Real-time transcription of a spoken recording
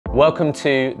Welcome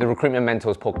to the Recruitment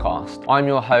Mentors podcast. I'm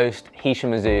your host,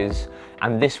 Hisham Azuz,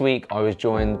 and this week I was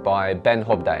joined by Ben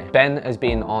Hobday. Ben has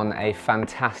been on a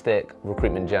fantastic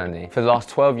recruitment journey. For the last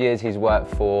 12 years, he's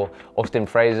worked for Austin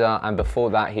Fraser, and before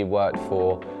that, he worked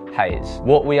for Hayes.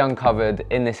 What we uncovered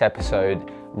in this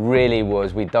episode really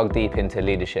was we dug deep into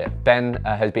leadership. Ben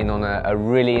has been on a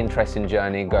really interesting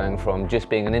journey, going from just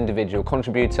being an individual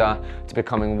contributor to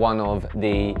becoming one of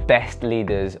the best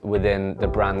leaders within the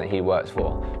brand that he works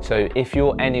for. So if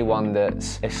you're anyone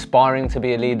that's aspiring to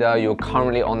be a leader, you're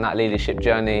currently on that leadership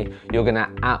journey, you're gonna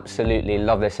absolutely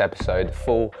love this episode,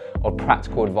 full of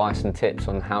practical advice and tips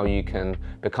on how you can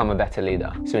become a better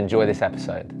leader. So enjoy this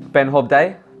episode. Ben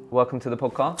Hobday, welcome to the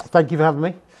podcast. Thank you for having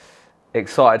me.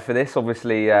 Excited for this,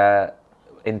 obviously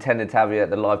intended to have you at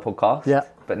the live podcast,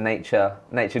 but nature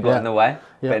got in the way,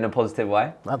 but in a positive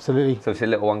way. Absolutely. So obviously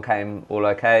little one came all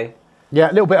okay. Yeah,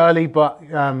 a little bit early, but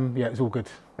yeah, it was all good.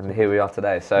 And here we are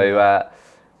today. So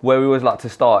where we always like to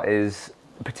start is,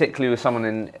 particularly with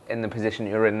someone in the position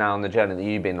you're in now and the journey that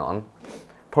you've been on,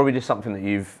 probably just something that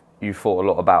you've thought a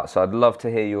lot about. So I'd love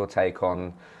to hear your take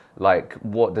on, like,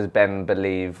 what does Ben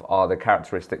believe are the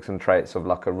characteristics and traits of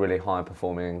like a really high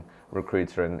performing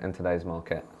recruiter in today's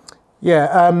market?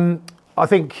 Yeah, I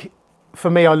think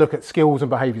for me, I look at skills and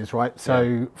behaviours, right?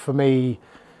 So for me,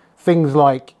 things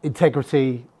like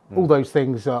integrity, all those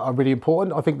things are really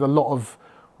important. I think a lot of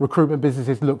recruitment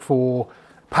businesses look for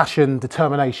passion,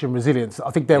 determination, resilience.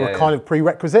 I think they're a kind of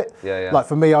prerequisite. Like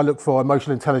for me, I look for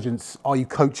emotional intelligence. Are you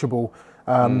coachable?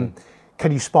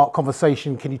 Can you spark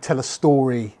conversation? Can you tell a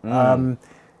story?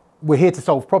 We're here to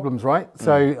solve problems, right?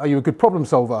 So are you a good problem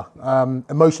solver?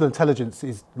 Emotional intelligence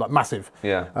is like massive.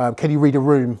 Can you read a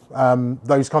room?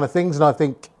 Those kind of things. And I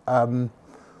think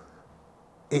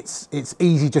it's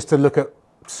easy just to look at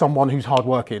someone who's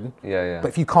hardworking. But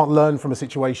if you can't learn from a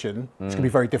situation, it's gonna be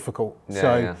very difficult.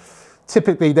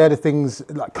 Typically they're the things,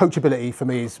 like coachability for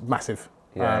me is massive.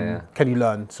 Can you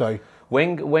learn? So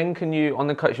when can you, on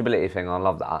the coachability thing, I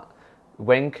love that.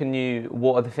 What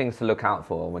are the things to look out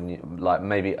for when you, like,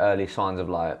 maybe early signs of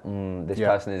like, this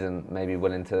person isn't maybe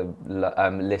willing to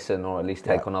listen or at least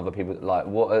take on other people? Like,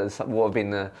 what have been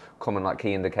the common like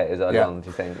key indicators early on, do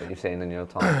you think, that you've seen in your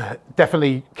time?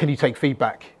 Definitely, can you take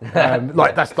feedback?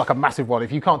 Like that's like a massive one.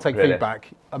 If you can't take feedback,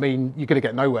 I mean, you're gonna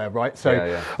get nowhere, right?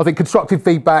 So I think constructive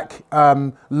feedback,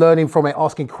 learning from it,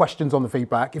 asking questions on the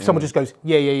feedback. If someone just goes,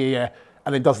 yeah,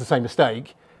 and then does the same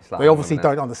mistake, they obviously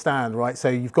don't understand, right? So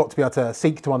you've got to be able to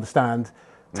seek to understand,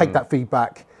 take that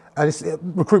feedback, and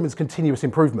recruitment's continuous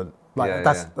improvement. Like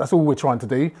that's all we're trying to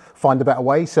do, find a better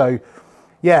way. So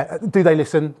do they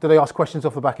listen? Do they ask questions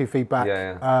off the back of feedback?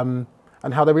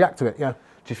 And how they react to it? Do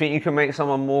you think you can make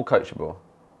someone more coachable?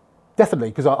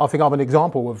 Definitely, because I think I'm an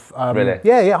example of really?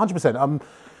 100%.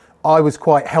 I was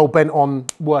quite hell bent on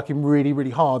working really,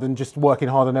 really hard and just working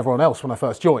harder than everyone else when I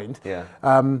first joined.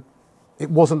 It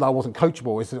wasn't that I wasn't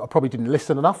coachable, it's I probably didn't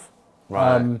listen enough.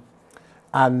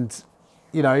 And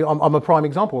you know, I'm a prime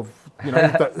example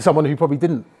of someone who probably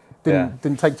didn't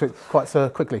take to it quite so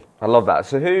quickly. I love that.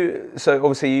 So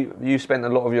obviously you spent a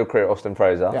lot of your career at Austin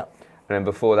Fraser, and then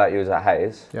before that you was at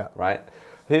Hayes, right?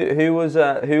 Who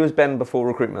was Ben before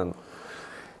recruitment?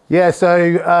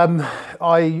 So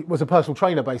I was a personal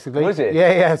trainer, basically. Was it?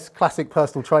 It's classic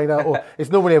personal trainer, or it's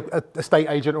normally a estate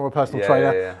agent or a personal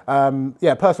trainer.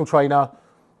 Personal trainer.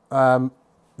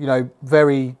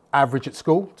 Very average at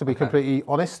school, to be completely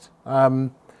honest.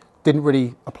 Didn't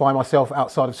really apply myself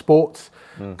outside of sports.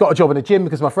 Got a job in a gym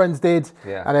because my friends did,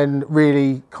 and then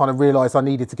really kind of realised I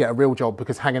needed to get a real job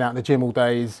because hanging out in the gym all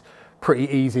day is pretty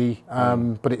easy,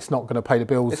 but it's not going to pay the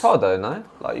bills. It's hard though, no?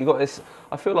 Like you got this.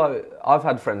 I feel like I've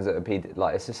had friends that have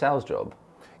like it's a sales job.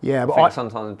 But I think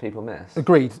sometimes people miss.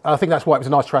 Agreed. I think that's why it was a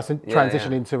nice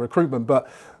transition into recruitment.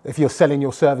 But if you're selling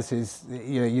your services,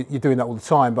 you're doing that all the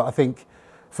time. But I think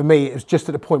for me, it was just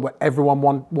at the point where everyone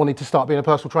wanted to start being a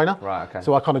personal trainer. Right. Okay.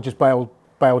 So I kind of just bailed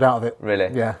out of it.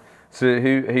 Really? Yeah. So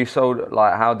who sold,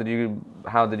 like, how did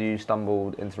you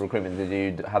stumble into recruitment? Did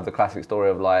you have the classic story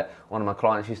of like, one of my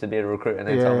clients used to be a recruiter and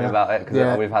they told me about it?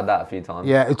 Because we've had that a few times.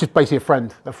 Yeah, it's just basically a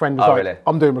friend. A friend was like, really?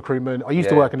 I'm doing recruitment. I used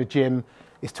to work in a gym.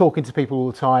 It's talking to people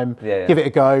all the time. Give it a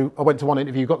go. I went to one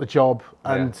interview, got the job,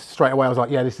 and straight away I was like,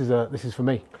 this is for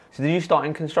me. So did you start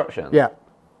in construction? Yeah.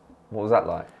 What was that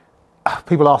like?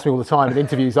 People ask me all the time in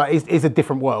interviews, like, it's a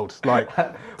different world. Like,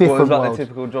 different what was like world. the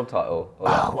typical job title?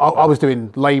 I was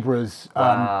doing labourers,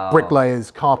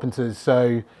 bricklayers, carpenters,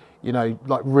 so,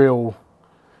 like real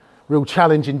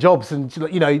challenging jobs. And,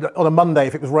 on a Monday,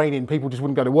 if it was raining, people just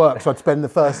wouldn't go to work. So I'd spend the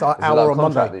first hour on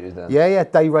Monday. That you was doing? Yeah,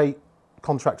 day rate,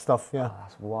 contract stuff, Oh,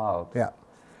 that's wild. Yeah.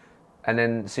 And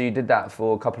then, so you did that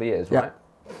for a couple of years, right?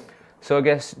 So I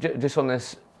guess just on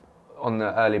this, on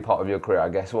the early part of your career, I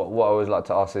guess what I always like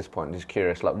to ask this point, just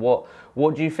curious, like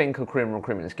what do you think a career in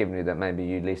recruitment has given you that maybe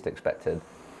you least expected?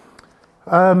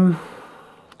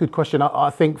 Good question.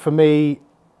 I think for me,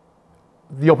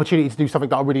 the opportunity to do something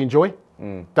that I really enjoy,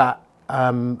 that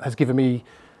has given me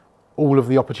all of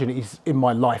the opportunities in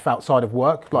my life outside of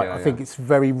work. Like, I think it's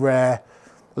very rare.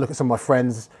 I look at some of my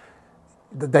friends,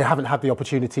 they haven't had the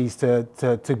opportunities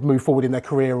to move forward in their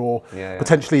career or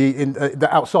potentially in the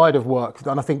outside of work.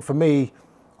 And I think for me,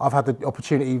 I've had the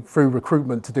opportunity through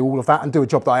recruitment to do all of that and do a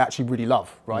job that I actually really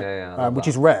love, right? Which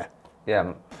is rare.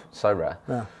 Yeah, so rare.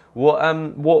 Yeah. What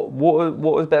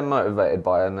was Ben motivated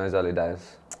by in those early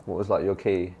days? What was like your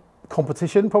key?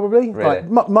 Competition, probably. Really?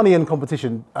 Like money and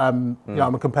competition. You know,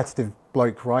 I'm a competitive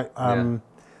bloke, right? And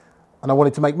I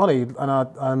wanted to make money,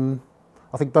 and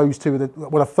I think those two,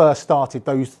 when I first started,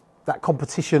 that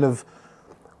competition of,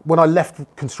 when I left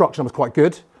construction, I was quite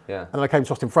good. Yeah. And then I came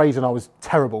to Austin Fraser and I was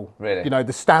terrible. Really? You know,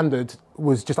 the standard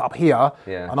was just up here.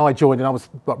 Yeah. And I joined and I was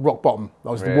like rock bottom. I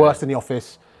was the worst in the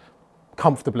office,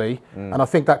 comfortably. And I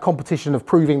think that competition of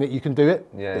proving that you can do it,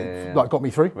 like got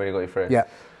me through. Really got you through. Yeah.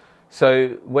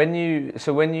 So when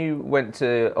you went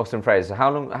to Austin Fraser, how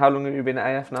long have you been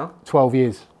at AF now? 12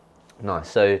 years. Nice.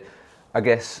 So I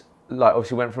guess, like,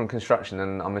 obviously went from construction,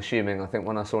 and I'm assuming, I think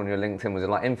when I saw on your LinkedIn, was it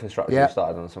like infrastructure you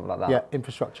started on, something like that? Yeah,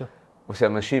 infrastructure. So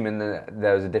I'm assuming that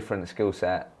there was a different skill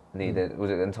set needed.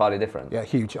 Was it entirely different? Yeah,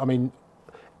 huge. I mean,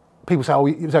 people say, oh,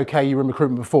 it was okay, you were in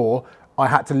recruitment before. I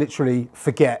had to literally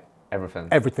forget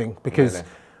everything because really?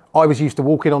 I was used to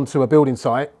walking onto a building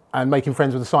site and making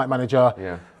friends with the site manager.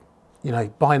 Yeah. You know,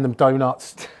 buying them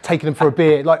donuts, taking them for a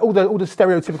beer, like all the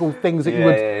stereotypical things that you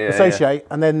would associate,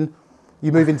 and then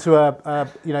you move into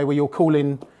you know, where you're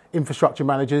calling infrastructure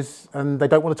managers and they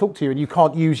don't want to talk to you and you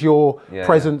can't use your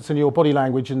presence and your body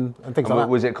language and things like that.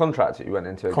 Was it contract that you went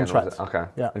into again? Contract. Okay.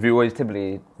 Yeah. Have you always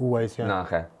typically? Always, yeah. No,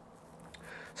 okay.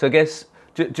 So I guess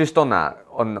just on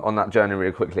that journey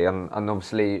really quickly, and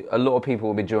obviously a lot of people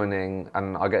will be joining,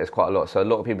 and I get this quite a lot, so a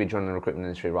lot of people be joining the recruitment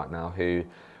industry right now who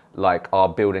like are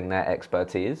building their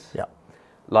expertise. Yeah.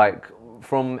 Like,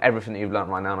 from everything that you've learned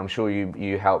right now, and I'm sure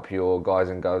you help your guys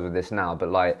and girls with this now, but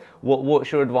like,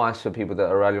 what's your advice for people that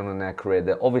are early on in their career,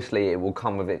 that obviously it will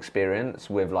come with experience,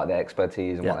 with like their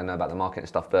expertise and what they know about the market and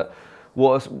stuff, but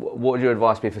what would your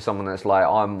advice be for someone that's like,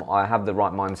 I have the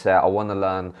right mindset, I want to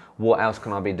learn, what else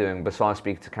can I be doing besides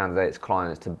speaking to candidates,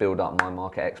 clients, to build up my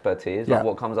market expertise? Like,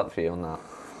 what comes up for you on that?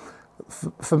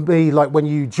 For me, like when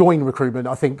you join recruitment,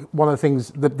 I think one of the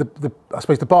things, I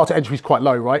suppose the bar to entry is quite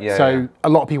low, right? So a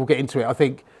lot of people get into it. I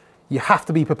think you have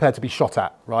to be prepared to be shot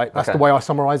at, right? That's the way I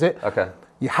summarize it. Okay.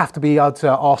 You have to be able to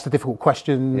ask the difficult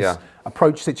questions,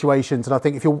 approach situations. And I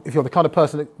think if you're the kind of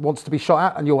person that wants to be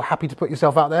shot at and you're happy to put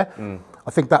yourself out there, I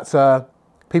think that's,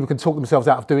 people can talk themselves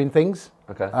out of doing things.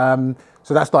 Okay.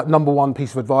 So that's like number one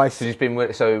piece of advice.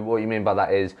 So what you mean by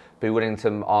that is be willing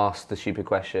to ask the stupid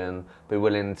question, be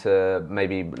willing to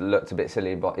maybe look a bit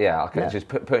silly, but just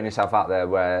putting yourself out there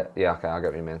where, I get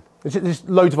what you mean. There's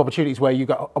loads of opportunities where you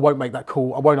go, I won't make that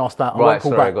call, I won't ask that, I won't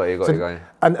call back. Got you.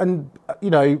 And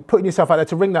you know, putting yourself out there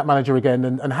to ring that manager again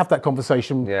and have that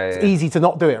conversation, it's easy to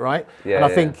not do it, right? And I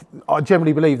think, I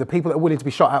generally believe the people that are willing to be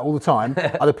shot at all the time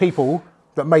are the people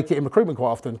that make it in recruitment quite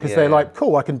often, because they're like,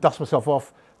 cool, I can dust myself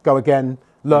off, go again,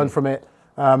 learn from it.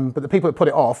 But the people that put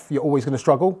it off, you're always going to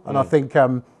struggle. And I think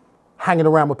hanging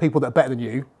around with people that are better than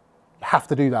you have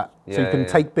to do that. So you can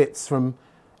take bits from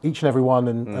each and every one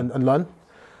and learn.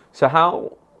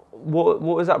 So what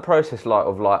was that process like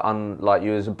of like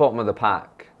you was the bottom of the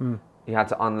pack, you had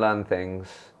to unlearn things,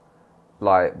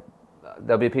 like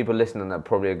there'll be people listening that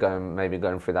probably are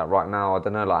going through that right now. I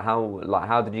don't know,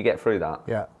 how did you get through that?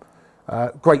 Yeah.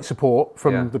 Great support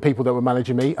from the people that were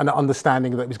managing me, and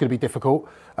understanding that it was going to be difficult.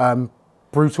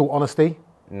 Brutal honesty,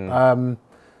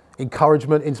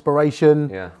 encouragement,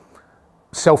 inspiration,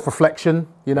 self-reflection.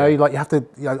 You know, like you have to.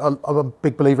 You know, I'm a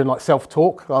big believer in like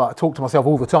self-talk. I talk to myself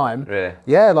all the time. Really?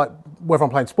 Yeah, like whether I'm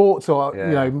playing sports or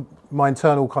you know, my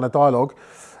internal kind of dialogue.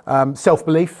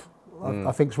 Self-belief,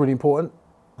 I think is really important.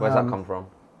 Where's that come from?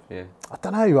 Yeah. I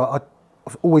don't know.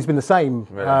 I've always been the same.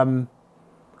 Really?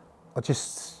 I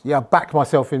just back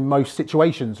myself in most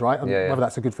situations, right? Whether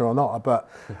that's a good thing or not, but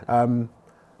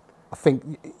I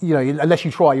think, you know, unless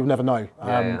you try, you'll never know.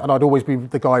 And I'd always be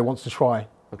the guy who wants to try.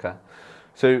 Okay.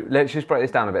 So let's just break this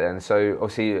down a bit then. So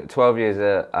obviously 12 years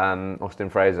at Austin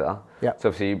Fraser. Yeah. So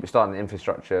obviously you started an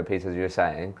infrastructure piece, as you were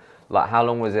saying. Like, how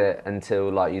long was it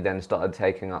until like you then started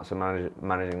taking up some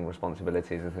managing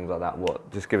responsibilities and things like that?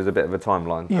 Just give us a bit of a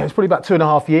timeline. Yeah, it's probably about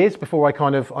 2.5 years before I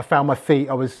found my feet.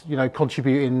 I was,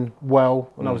 contributing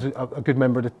well, and I was a good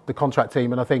member of the contract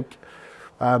team. And I think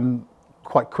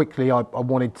quite quickly I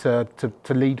wanted to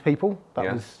lead people.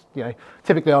 That was,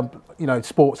 typically I'm,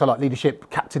 sports, I like leadership,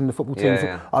 captain the football teams.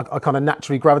 I kind of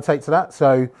naturally gravitate to that.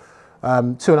 So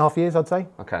 2.5 years, I'd say.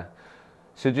 Okay.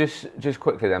 So just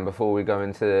quickly then, before we go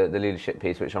into the leadership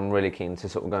piece, which I'm really keen to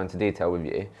sort of go into detail with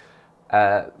you,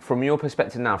 from your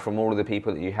perspective now, from all of the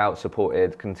people that you helped,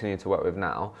 supported, continue to work with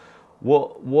now,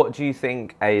 what do you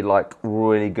think a like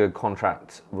really good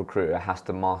contract recruiter has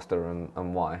to master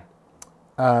and why?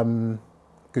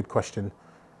 Good question.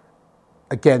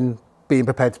 Again, being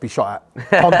prepared to be shot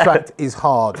at. Contract is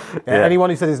hard. Yeah. Anyone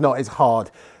who says it's not, it's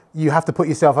hard. You have to put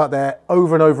yourself out there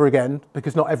over and over again,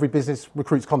 because not every business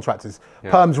recruits contractors.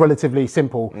 Perm's relatively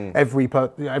simple. Every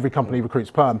company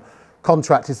recruits perm.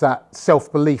 Contract is that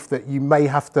self-belief that you may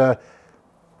have to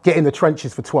get in the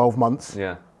trenches for 12 months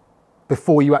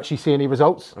before you actually see any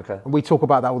results. Okay. And we talk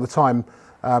about that all the time.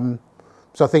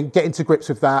 So I think getting to grips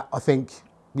with that, I think,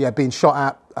 being shot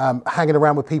at, hanging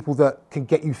around with people that can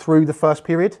get you through the first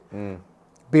period,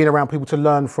 being around people to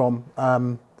learn from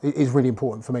is really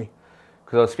important for me.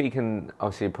 Because I was speaking,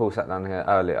 obviously Paul sat down here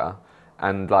earlier,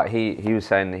 and like he was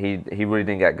saying he really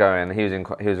didn't get going. He was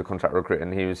a contract recruiter,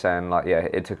 and he was saying like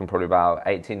it took him probably about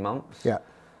 18 months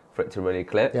for it to really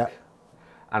click. Yeah.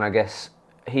 And I guess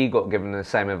he got given the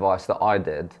same advice that I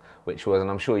did, which was,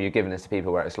 and I'm sure you're giving this to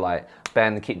people, where it's like,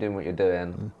 Ben, keep doing what you're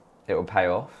doing, it will pay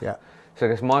off. Yeah. So I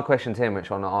guess my question to him,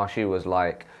 which I want to ask you, was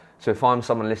like, so if I'm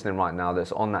someone listening right now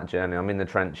that's on that journey, I'm in the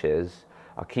trenches,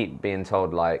 I keep being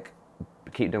told like,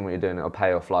 keep doing what you're doing, it'll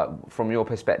pay off. Like, from your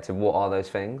perspective, what are those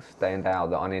things day in, day out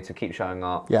that I need to keep showing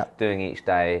up, doing each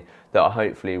day, that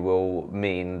hopefully will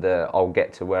mean that I'll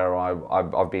get to where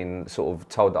I've been sort of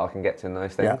told that I can get to in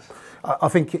those things? Yeah. I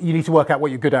think you need to work out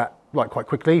what you're good at, like, quite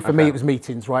quickly. For me, it was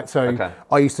meetings, right? So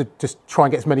I used to just try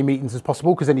and get as many meetings as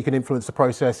possible, because then you can influence the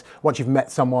process. Once you've met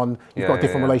someone, you've got a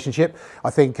different relationship.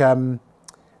 I think meetings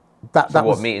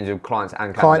with clients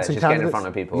and candidates, just getting in front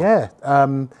of people. Yeah.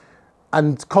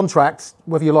 And contracts,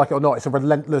 whether you like it or not, it's a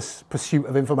relentless pursuit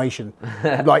of information.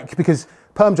 Because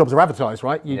perm jobs are advertised,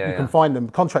 right? You can find them.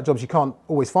 Contract jobs, you can't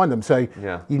always find them. So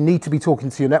you need to be talking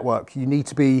to your network. You need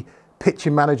to be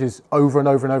pitching managers over and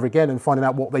over and over again and finding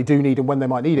out what they do need and when they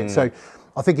might need it. So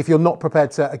I think if you're not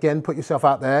prepared to, again, put yourself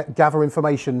out there, gather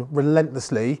information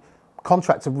relentlessly,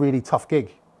 contract's a really tough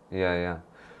gig. Yeah.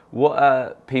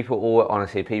 What people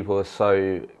are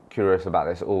so curious about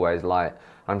this always. Like,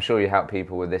 I'm sure you help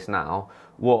people with this now.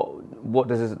 What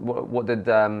did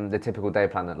the typical day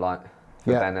plan look like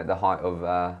for Ben at the height of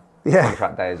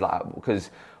contract days? Like, because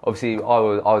obviously I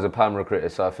was a perm recruiter,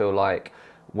 so I feel like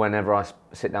whenever I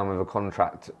sit down with a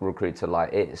contract recruiter,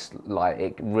 like, it's like,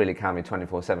 it really can be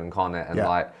 24/7, can't it? And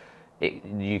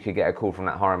you could get a call from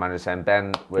that hiring manager saying,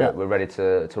 Ben, we're ready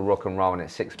to rock and roll, and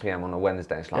it's 6 p.m. on a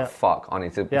Wednesday. It's like, fuck, I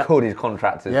need to call these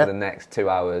contractors for the next 2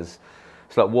 hours.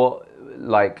 So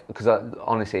because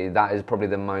honestly, that is probably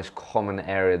the most common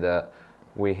area that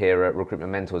we hear at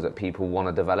Recruitment Mentors that people want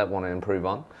to develop, want to improve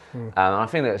on. And I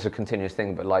think that it's a continuous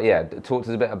thing, but talk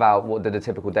to us a bit about what did a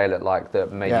typical day look like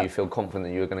that made you feel confident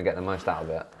that you were going to get the most out of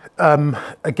it?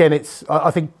 Again,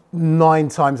 I think 9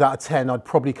 times out of 10, I'd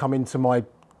probably come into my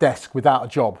desk without a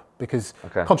job, because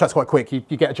contract's quite quick. You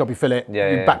get a job, you fill it,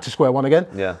 you're back to square one again.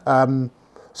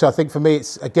 So I think for me,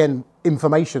 it's, again,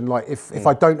 information. Like, if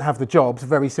I don't have the jobs,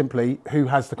 very simply, who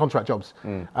has the contract jobs?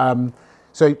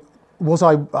 So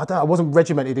I wasn't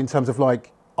regimented in terms of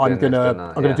like, I'm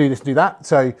gonna do this and do that.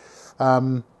 So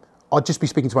I'd just be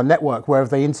speaking to my network wherever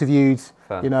they interviewed.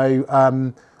 I'll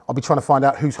be trying to find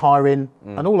out who's hiring,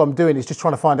 and all I'm doing is just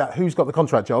trying to find out who's got the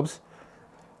contract jobs,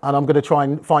 and I'm going to try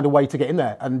and find a way to get in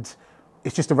there. And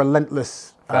it's just a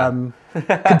relentless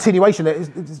continuation.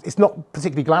 It's not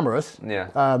particularly glamorous.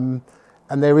 And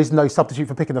there is no substitute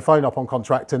for picking the phone up on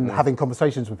contract and having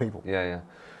conversations with people.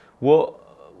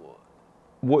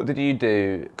 What did you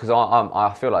do? Because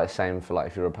I feel like the same for, like,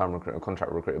 if you're a perm recruiter,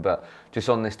 contract recruiter, but just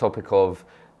on this topic of,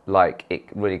 like, it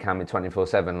really can be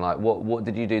 24/7. Like, what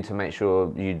did you do to make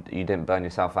sure you didn't burn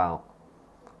yourself out?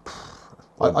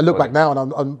 I look back now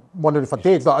and I'm wondering if I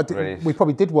did. Like, we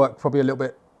probably did work a little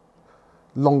bit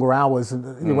longer hours.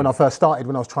 And when I first started,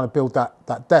 when I was trying to build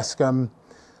that desk,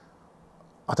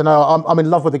 I don't know. I'm in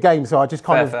love with the game, so I just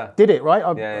kind of did it.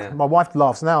 Right. My wife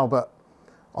laughs now, but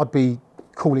I'd be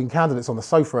calling candidates on the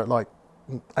sofa at like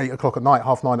 8 o'clock at night,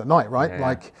 9:30 at night, right? Yeah.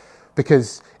 Like,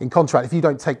 because in contract, if you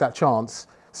don't take that chance,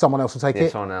 someone else will take it.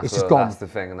 It's just gone. That's the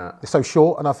thing, isn't it? It's so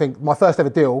short. And I think my first ever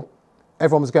deal,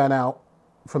 everyone was going out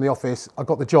from the office. I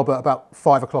got the job at about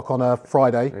 5 o'clock on a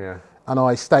Friday. Yeah. And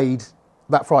I stayed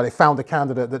that Friday, found a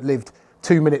candidate that lived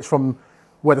 2 minutes from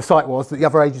where the site was that the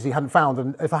other agency hadn't found.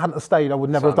 And if I hadn't have stayed, I would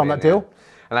never have done that deal.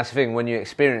 And that's the thing, when you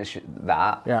experience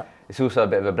that, it's also a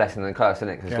bit of a blessing and a curse, isn't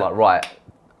it? Because it's like, right,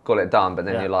 got it done, but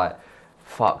then you're like,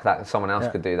 fuck that, someone else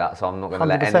could do that, so I'm not going to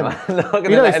let anyone.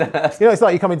 It's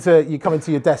like you come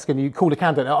into your desk and you call a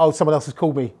candidate, oh, someone else has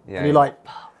called me. And you're like,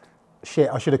 shit,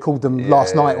 I should have called them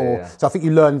last night. So I think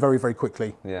you learn very, very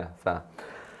quickly. Yeah, fair.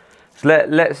 So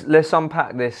let's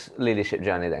unpack this leadership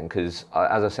journey then, because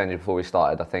as I said before we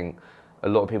started, I think a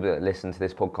lot of people that listen to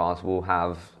this podcast will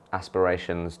have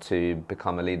aspirations to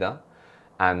become a leader,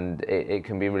 and it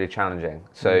can be really challenging.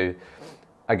 So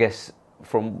I guess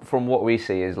from what we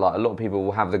see is like a lot of people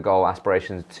will have the goal,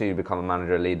 aspirations to become a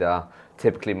manager, a leader,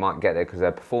 typically might get there because of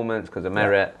their performance, because of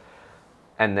merit.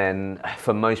 And then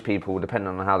for most people, depending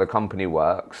on how the company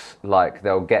works, like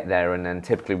they'll get there and then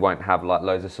typically won't have like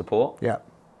loads of support. Yeah.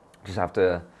 Just have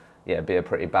to be a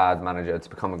pretty bad manager to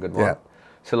become a good one.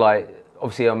 So like,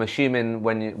 obviously, I'm assuming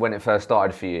when it first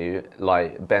started for you,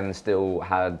 like Ben still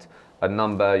had a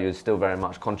number, you were still very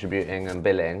much contributing and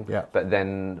billing. Yeah. But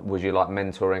then was you like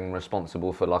mentoring,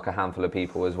 responsible for like a handful of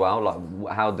people as well? Like,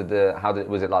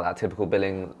 was it like that typical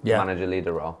billing manager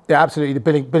leader role? Yeah, absolutely.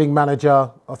 The billing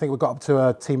manager. I think we got up to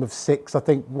a team of 6. I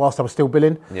think whilst I was still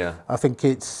billing. Yeah. I think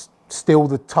it's still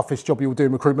the toughest job you'll do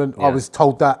in recruitment. I was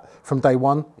told that from day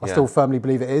one. I still firmly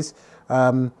believe it is.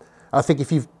 I think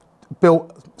if you've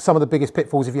built some of the biggest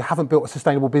pitfalls, if you haven't built a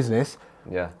sustainable business,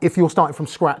 if you're starting from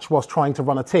scratch whilst trying to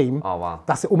run a team,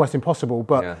 that's almost impossible.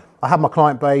 But I have my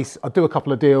client base, I do a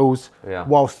couple of deals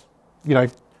whilst,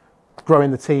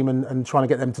 growing the team and trying to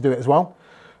get them to do it as well.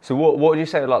 So what would you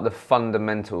say are like the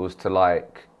fundamentals to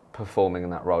like performing in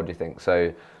that role, do you think?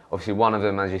 So obviously one of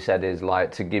them, as you said, is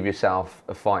like to give yourself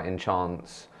a fighting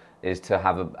chance, is to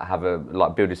have a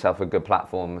like build yourself a good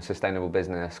platform, a sustainable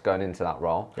business going into that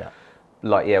role.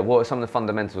 Like, what are some of the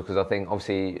fundamentals? Because I think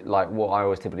obviously, like what I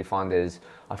always typically find is,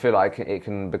 I feel like it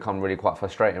can become really quite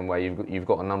frustrating where you've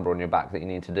got a number on your back that you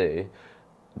need to do,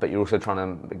 but you're also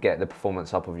trying to get the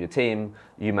performance up of your team.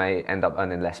 You may end up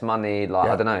earning less money. Like,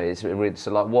 I don't know.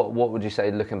 So like, what would you say,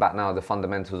 looking back now, the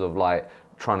fundamentals of like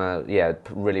trying to,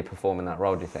 really perform in that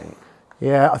role, do you think?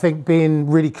 Yeah, I think being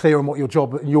really clear on what your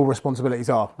job and your responsibilities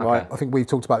are, right? I think we've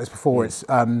talked about this before. It's,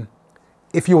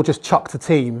 if you're just chucked a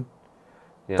team,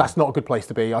 that's not a good place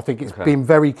to be. I think it's being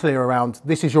very clear around,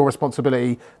 this is your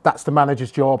responsibility, that's the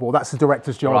manager's job, or that's the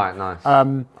director's job. Right,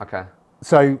 nice.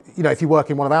 So, if you work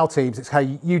in one of our teams, it's,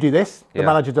 hey, you do this, the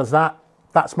manager does that,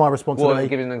 that's my responsibility. Well,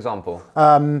 give you an example.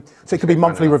 So it could be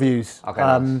monthly reviews.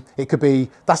 Nice. It could be,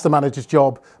 that's the manager's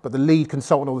job, but the lead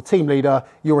consultant or the team leader,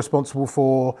 you're responsible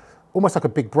for almost like a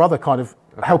big brother kind of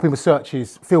helping with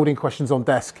searches, fielding questions on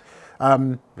desk.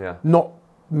 Not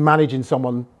managing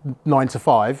someone 9 to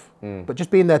 5, but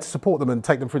just being there to support them and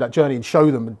take them through that journey and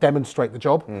show them and demonstrate the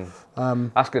job.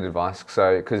 That's good advice.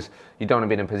 So, because you don't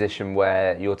want to be in a position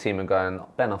where your team are going,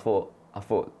 Ben, I thought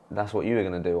that's what you were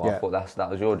going to do. I thought that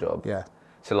was your job.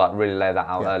 So like really lay that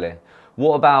out early.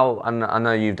 What about, and I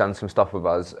know you've done some stuff with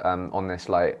us on this,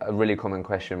 like a really common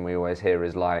question we always hear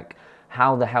is like,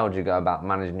 how the hell do you go about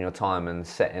managing your time and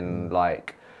setting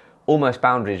like almost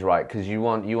boundaries, right? Because you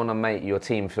want to make your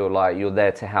team feel like you're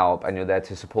there to help and you're there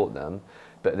to support them,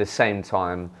 but at the same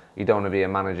time you don't want to be a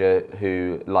manager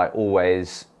who like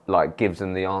always like gives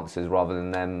them the answers rather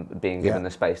than them being given the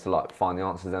space to like find the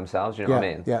answers themselves. You know what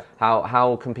I mean?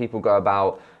 How can people go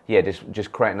about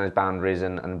just creating those boundaries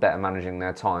and better managing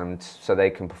their time so they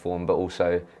can perform, but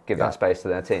also give that space to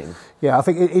their team? I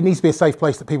think it needs to be a safe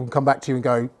place that people can come back to you and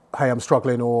go, hey, I'm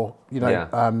struggling, or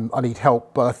I need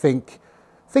help. But I think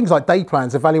things like day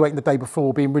plans, evaluating the day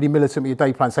before, being really militant with your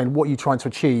day plan, saying what are you trying to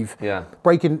achieve,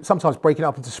 sometimes breaking it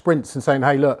up into sprints and saying,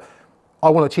 hey, look, I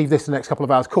want to achieve this in the next couple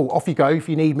of hours. Cool, off you go. If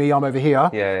you need me, I'm over here.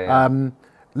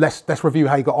 Let's review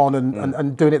how you got on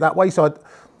and doing it that way. So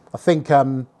I think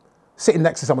sitting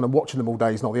next to someone and watching them all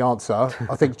day is not the answer.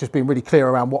 I think just being really clear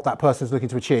around what that person's looking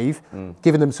to achieve,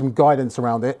 giving them some guidance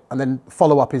around it, and then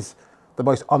follow up is the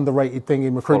most underrated thing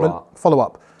in recruitment. Follow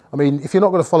up. I mean, if you're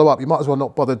not going to follow up, you might as well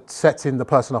not bother setting the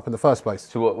person up in the first place.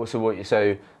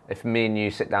 So if me and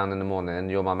you sit down in the morning and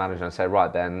you're my manager and say,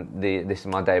 right, Ben, this is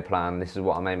my day plan, this is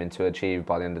what I'm aiming to achieve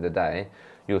by the end of the day,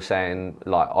 you're saying,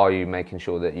 like, are you making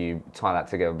sure that you tie that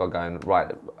together by going,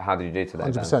 right, how did you do today?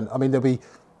 100%. Ben? I mean, there'll be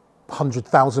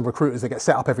 100,000 recruiters that get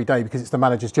set up every day because it's the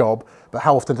manager's job, but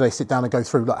how often do they sit down and go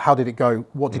through, like, how did it go?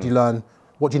 What did you learn?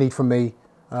 What do you need from me?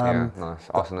 Yeah, nice.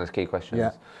 Asking those key questions.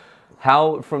 Yeah.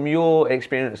 How, from your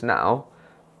experience now,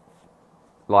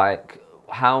 like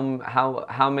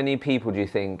how many people do you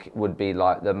think would be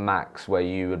like the max where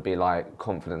you would be like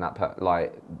confident that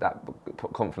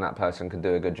person could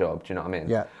do a good job? Do you know what I mean?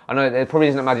 Yeah. I know there probably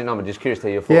isn't a magic number. Just curious to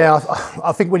hear your thoughts. Yeah,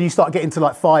 I think when you start getting to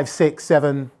like 5, 6,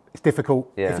 7, it's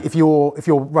difficult. Yeah. If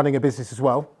you're running a business as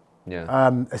well,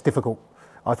 Yeah. it's difficult.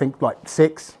 I think like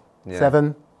 6,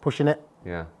 7, pushing it.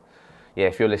 Yeah. Yeah,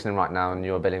 if you're listening right now and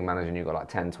you're a billing manager and you've got like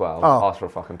 10, 12, ask for a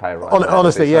fucking pay rise.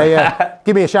 Honestly, yeah.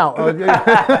 Give me a shout.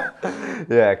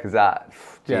 Yeah, because that,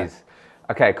 jeez. Yeah.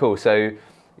 Okay, cool. So you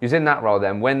was in that role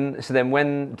then. When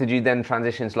did you then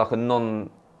transition to like a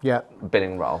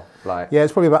non-billing role? Like, yeah,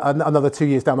 it's probably about another 2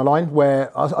 years down the line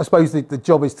where I suppose the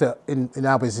job is to, in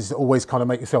our business, to always kind of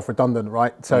make yourself redundant,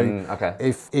 right? So okay.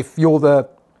 if you're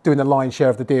doing the lion's share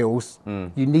of the deals,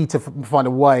 you need to find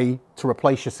a way to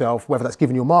replace yourself, whether that's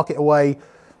giving your market away,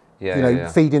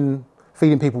 feeding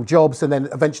people jobs, and then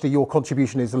eventually your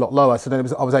contribution is a lot lower. So then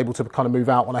I was able to kind of move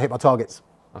out when I hit my targets.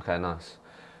 Okay, nice.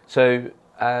 So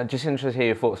just interested to hear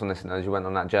your thoughts on this as you went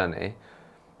on that journey.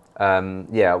 I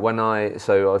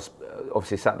was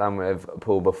obviously sat down with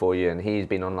Paul before you, and he's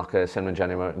been on like a similar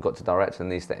journey where he got to director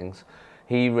and these things.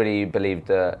 He really believed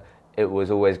that it was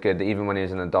always good, even when he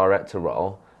was in a director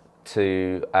role,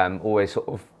 to always sort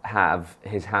of have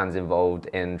his hands involved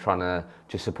in trying to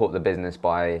just support the business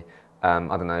by, I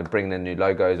don't know, bringing in new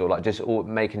logos, or like just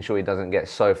making sure he doesn't get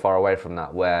so far away from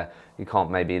that where you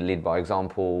can't maybe lead by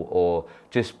example, or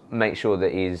just make sure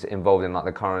that he's involved in like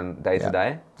the current day to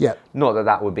day. Yeah. Not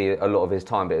that would be a lot of his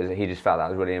time, but he just felt that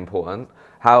was really important.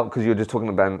 How, because you're just talking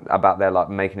about there like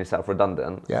making yourself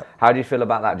redundant. Yeah. How do you feel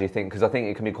about that? Do you think, because I think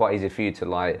it can be quite easy for you to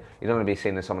like, you don't want to be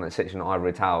seen as someone that sits in an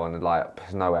ivory tower and like,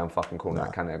 there's no way I'm fucking calling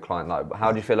that candidate a client. Like,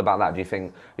 how do you feel about that? Do you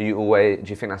think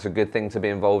that's a good thing to be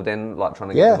involved in, like trying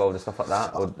to get involved in stuff like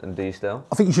that, and do you still?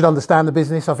 I think you should understand the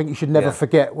business. I think you should never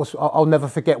forget I'll never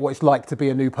forget what it's like to be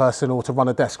a new person or to run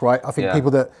a desk, right? I think people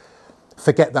that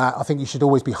forget that, I think you should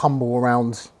always be humble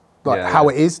around how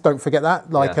it is. Don't forget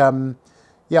that. Like, I'm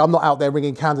not out there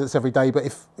ringing candidates every day, but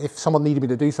if someone needed me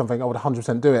to do something, I would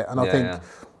 100% do it. And I think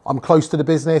I'm close to the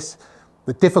business.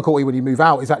 The difficulty when you move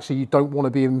out is actually you don't want to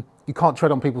be you can't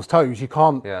tread on people's toes. You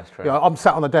can't. Yeah, that's true. I'm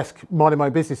sat on a desk minding my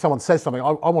own business. Someone says something,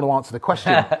 I want to answer the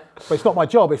question, but it's not my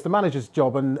job. It's the manager's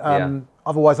job, and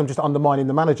otherwise I'm just undermining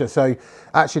the manager. So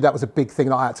actually, that was a big thing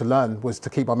that I had to learn, was to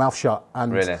keep my mouth shut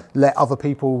and let other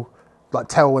people like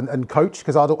tell and coach,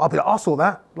 because I'll be like, I saw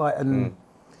that,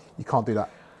 you can't do that.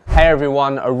 Hey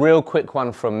everyone, a real quick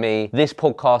one from me. This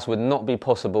podcast would not be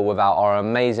possible without our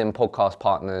amazing podcast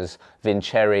partners,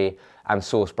 Vincere and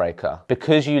Sourcebreaker.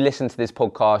 Because you listen to this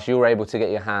podcast, you're able to get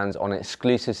your hands on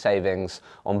exclusive savings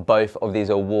on both of these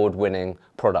award-winning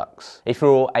products. If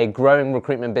you're a growing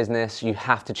recruitment business, you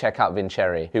have to check out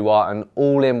Vincere, who are an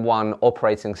all-in-one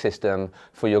operating system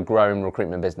for your growing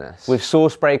recruitment business. With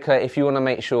Sourcebreaker, if you want to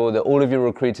make sure that all of your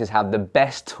recruiters have the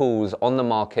best tools on the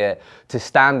market to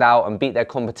stand out and beat their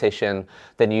competition,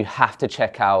 then you have to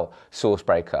check out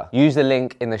Sourcebreaker. Use the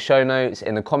link in the show notes,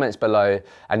 in the comments below,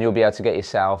 and you'll be able to get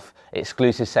yourself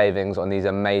exclusive savings on these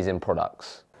amazing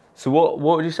products. So what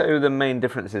would you say are the main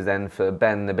differences then for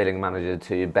Ben, the billing manager,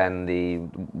 to Ben, the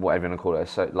whatever you want to call it?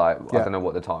 So like, I don't know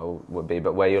what the title would be,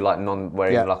 but where you're like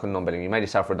you're like a non-billing, you made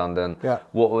yourself redundant. Yeah.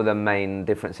 What were the main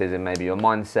differences in maybe your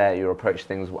mindset, your approach to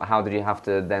things? How did you have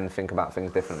to then think about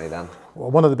things differently then? Well,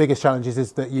 one of the biggest challenges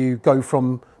is that you go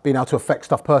from being able to affect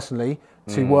stuff personally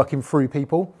to working through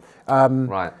people.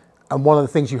 Right. And one of the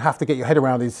things you have to get your head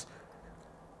around is,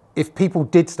 if people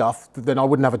did stuff, then I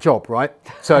wouldn't have a job, right?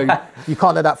 So you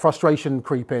can't let that frustration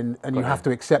creep in, and you have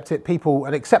to accept it.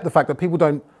 And accept the fact that people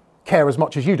don't care as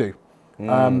much as you do.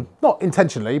 Not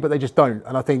intentionally, but they just don't.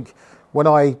 And I think when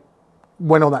I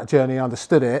went on that journey, I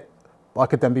understood it, I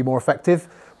could then be more effective.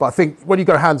 But I think when you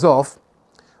go hands off,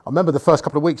 I remember the first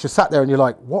couple of weeks, you sat there and you're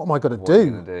like, what am I going to do? What are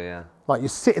you gonna do, yeah. Like you're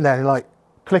sitting there and you're like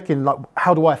clicking, like,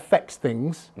 how do I affect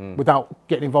things without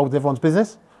getting involved in everyone's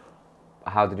business?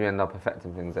 How did you end up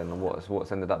affecting things then? And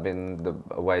what's ended up being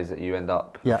the ways that you end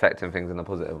up affecting things in a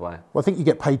positive way? Well, I think you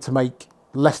get paid to make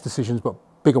less decisions, but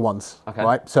bigger ones,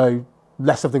 right? So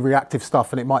less of the reactive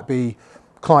stuff, and it might be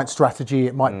client strategy,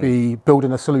 it might be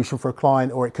building a solution for a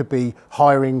client, or it could be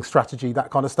hiring strategy,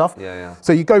 that kind of stuff.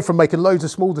 So you go from making loads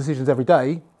of small decisions every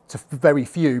day to very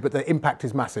few, but the impact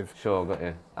is massive. Sure, got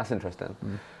you. That's interesting.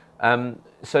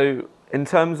 So in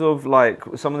terms of like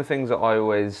some of the things that I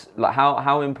always like,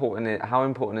 how important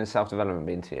is self-development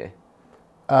been to you?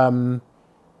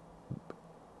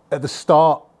 At the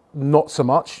start, not so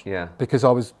much. Yeah. Because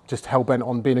I was just hell bent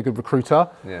on being a good recruiter.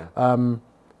 Yeah.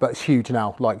 but it's huge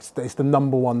now. Like it's the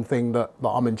number one thing that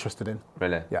I'm interested in.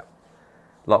 Really? Yeah.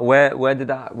 Like where did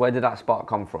that spark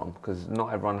come from? Because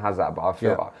not everyone has that, but I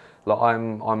feel like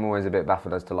I'm always a bit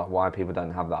baffled as to like why people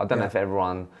don't have that. I don't know if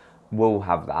everyone will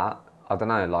have that. I don't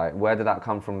know. Like where did that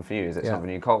come from for you? Is it something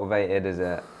you cultivated? Is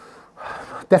it?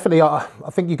 Definitely. I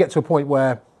think you get to a point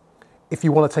where if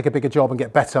you want to take a bigger job and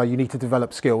get better, you need to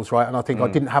develop skills, right? And I think I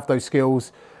didn't have those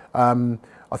skills. I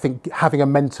think having a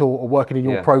mentor or working in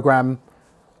your program,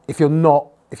 if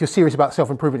you're serious about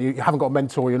self-improvement, you haven't got a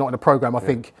mentor, you're not in a program, I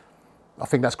think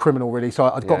that's criminal, really. So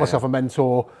I've got myself a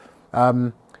mentor.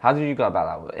 How did you go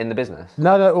about that? In the business?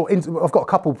 No. I've got a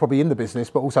couple probably in the business,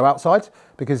 but also outside,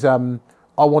 because I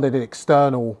wanted an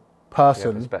external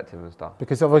person, perspective and stuff.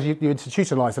 Because otherwise you're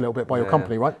institutionalized a little bit by your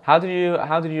company, right? How did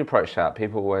you approach that?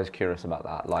 People are always curious about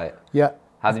that. Like,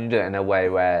 how did you do it in a way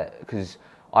where, because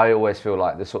I always feel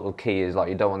like the sort of key is like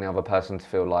you don't want the other person to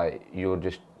feel like you're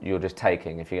just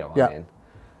taking, if you get what I mean.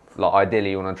 Like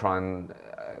ideally you want to try and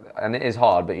it is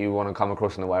hard, but you want to come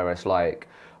across in a way where it's like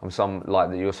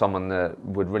you're someone that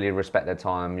would really respect their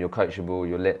time, you're coachable,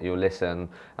 you'll listen,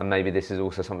 and maybe this is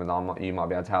also something that you might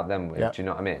be able to help them with. Do you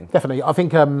know what I mean? Definitely. I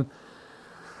think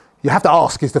you have to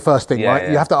ask is the first thing, right?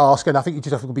 You have to ask, and I think you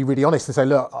just have to be really honest and say,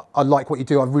 look, I like what you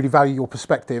do, I really value your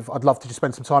perspective, I'd love to just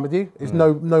spend some time with you. It's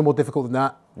no more difficult than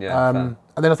that. And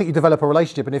then I think you develop a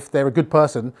relationship, and if they're a good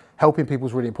person, helping people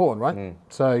is really important, right?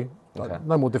 So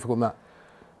no more difficult than that.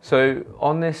 So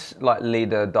on this like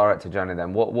leader director journey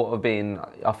then, what have been,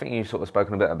 I think you've sort of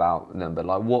spoken a bit about them, but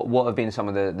like what have been some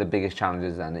of the biggest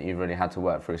challenges then that you've really had to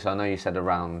work through? So I know you said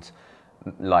around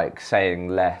like saying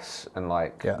less and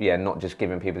like, not just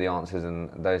giving people the answers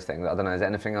and those things. I don't know, is there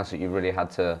anything else that you really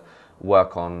had to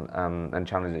work on and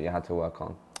challenges that you had to work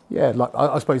on? Yeah, like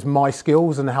I suppose my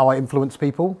skills and how I influence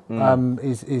people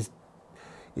is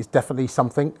definitely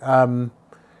something.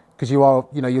 Because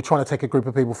you're trying to take a group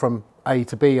of people from A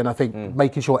to B, and I think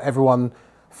making sure everyone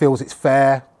feels it's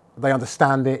fair, they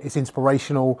understand it, it's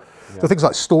inspirational. So things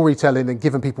like storytelling and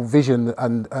giving people vision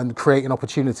and creating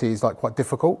opportunities is like quite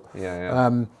difficult. I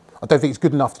don't think it's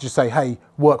good enough to just say, hey,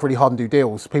 work really hard and do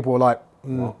deals. People are like,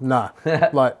 nah.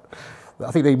 Like,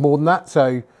 I think they need more than that.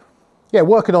 So yeah,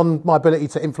 working on my ability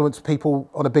to influence people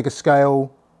on a bigger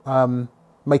scale,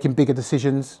 making bigger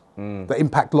decisions that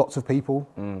impact lots of people.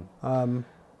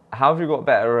 How have you got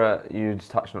better at, you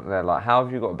just touched on it there, like how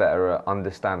have you got better at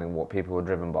understanding what people are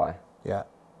driven by?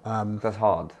 That's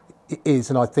hard. It is,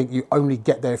 and I think you only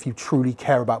get there if you truly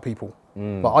care about people.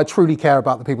 But I truly care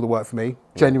about the people that work for me,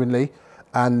 genuinely,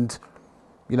 and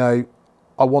I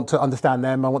want to understand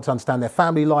them, I want to understand their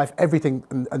family life, everything,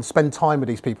 and spend time with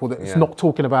these people. That it's not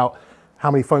talking about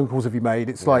how many phone calls have you made,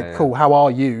 it's like, cool, how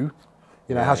are you?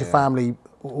 How's your family,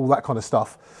 all that kind of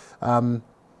stuff.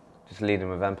 Just lead them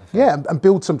with empathy. Yeah, and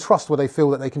build some trust where they feel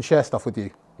that they can share stuff with you.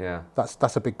 Yeah.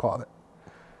 That's a big part of it.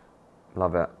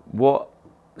 Love it.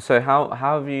 So how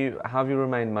have you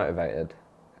remained motivated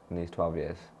in these 12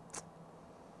 years?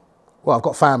 Well, I've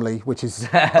got family, which is,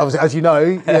 obviously, as you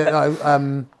know,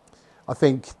 I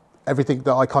think everything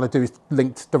that I kind of do is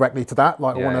linked directly to that.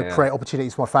 Like I want to create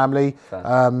opportunities for my family.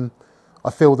 I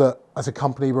feel that as a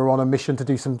company, we're on a mission to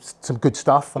do some good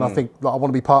stuff. And I think that I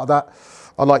want to be part of that.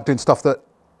 I like doing stuff that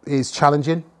is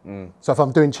challenging. So if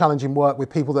I'm doing challenging work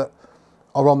with people that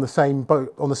are on the same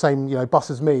boat, on the same bus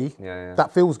as me,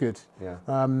 that feels good.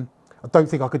 I don't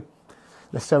think I could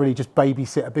necessarily just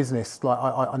babysit a business. Like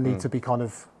I need to be kind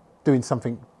of doing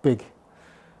something big.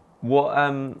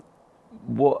 How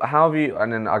have you,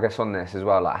 and then I guess on this as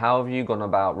well, like how have you gone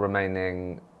about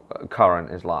remaining current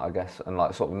is like, I guess, and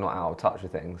like sort of not out of touch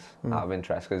with things out of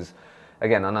interest? Because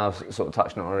again, I know I've sort of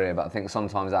touched on it already, but I think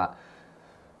sometimes that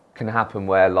can happen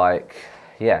where like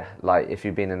if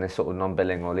you've been in this sort of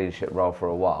non-billing or leadership role for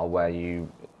a while, where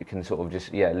you can sort of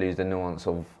just lose the nuance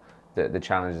of the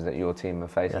challenges that your team are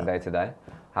facing day to day.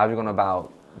 How have you gone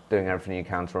about doing everything you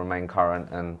can to remain current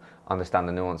and understand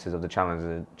the nuances of the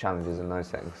challenges and those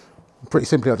things? Pretty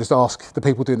simply, I just ask the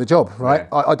people doing the job, right?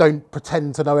 I don't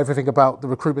pretend to know everything about the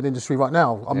recruitment industry right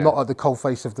now. I'm not at the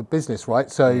coalface of the business, right?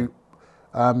 So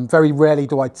very rarely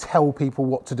do I tell people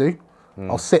what to do.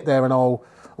 I'll sit there and I'll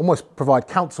almost provide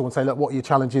counsel and say, look, what are your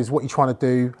challenges? What are you trying to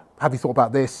do? Have you thought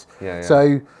about this?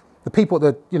 So the people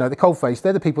at the coalface,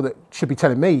 they're the people that should be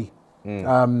telling me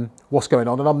what's going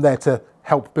on, and I'm there to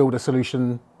help build a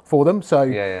solution for them. So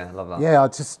love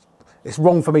that. It's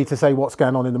wrong for me to say what's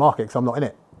going on in the market because I'm not in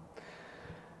it.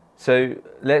 So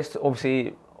let's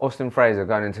obviously, Austin Fraser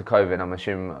going into COVID, I'm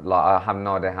assuming, like I have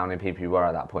no idea how many people you were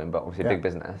at that point, but obviously big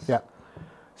business.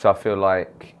 So I feel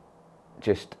like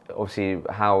just obviously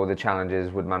how the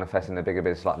challenges would manifest in a bigger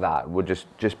business like that would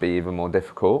just be even more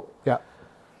difficult.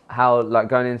 how like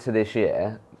going into this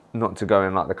year, not to go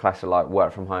in like the classic like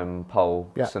work from home poll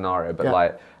scenario, but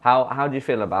like how do you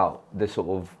feel about this sort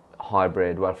of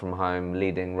hybrid work from home,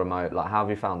 leading remote? Like, how have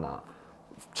you found that?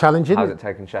 Challenging. How's it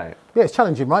taken shape? Yeah, it's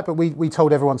challenging, right? But we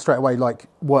told everyone straight away, like,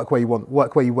 work where you want,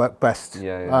 work where you work best.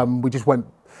 We just went,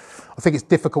 I think it's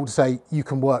difficult to say you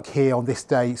can work here on this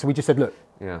day. So we just said, look,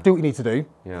 do what you need to do.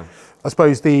 I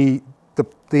suppose the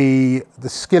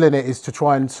skill in it is to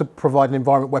try and provide an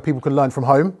environment where people can learn from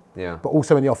home, but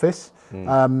also in the office. You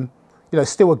know,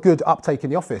 still a good uptake in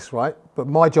the office, right? But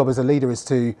my job as a leader is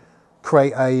to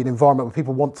create an environment where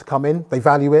people want to come in, they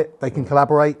value it, they can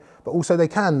collaborate, but also they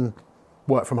can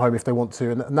work from home if they want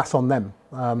to, and that's on them.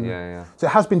 So it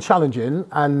has been challenging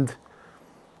and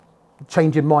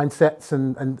changing mindsets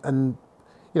and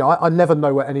you know, I never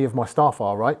know where any of my staff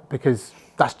are, right? Because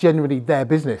that's generally their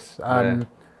business.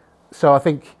 So I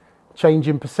think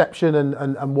changing perception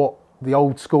and what the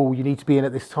old school you need to be in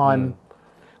at this time.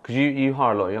 Because you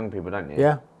hire a lot of young people, don't you?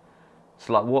 Yeah.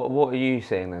 So like, what are you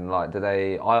seeing then? Like, do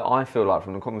they? I feel like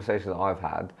from the conversations that I've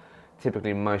had,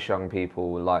 typically most young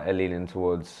people like are leaning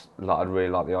towards like I'd really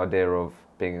like the idea of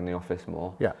being in the office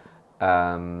more.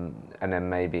 And then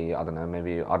maybe I don't know,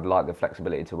 maybe I'd like the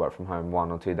flexibility to work from home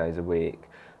 1 or 2 days a week.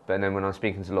 But then when I'm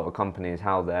speaking to a lot of companies,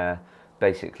 how they're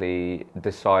basically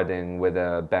deciding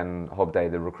whether Ben Hobday,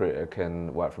 the recruiter,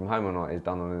 can work from home or not is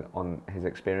done on his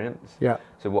experience.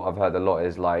 So what I've heard a lot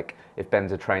is like, if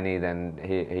Ben's a trainee, then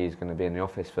he's going to be in the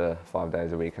office for 5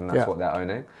 days a week, and that's what they're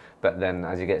owning. But then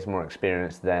as he gets more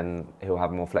experience, then he'll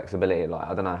have more flexibility. Like,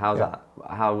 I don't know, how's that?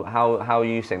 How are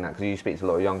you seeing that? Because you speak to a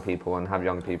lot of young people and have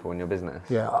young people in your business.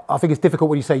 Yeah, I think it's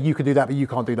difficult when you say you can do that, but you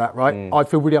can't do that, right? I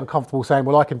feel really uncomfortable saying,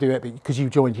 well, I can do it, but because you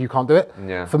joined, you can't do it.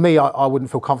 For me, I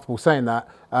wouldn't feel comfortable saying that,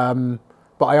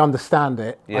 but I understand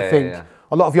it. I think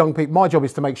a lot of young people, my job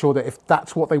is to make sure that if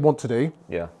that's what they want to do,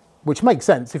 which makes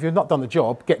sense. If you've not done the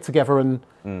job, get together and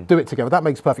do it together. That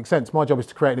makes perfect sense. My job is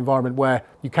to create an environment where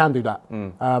you can do that,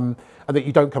 and that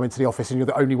you don't come into the office and you're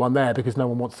the only one there because no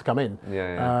one wants to come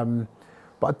in.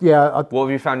 But what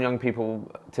have you found young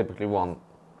people typically want?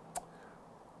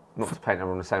 Not to paint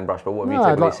everyone on the same brush, but what have you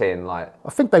typically seen? Like, I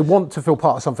think they want to feel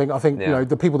part of something. I think you know,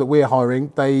 the people that we're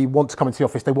hiring, they want to come into the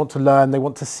office, they want to learn, they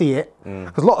want to see it.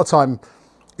 Because a lot of time,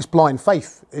 it's blind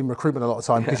faith in recruitment a lot of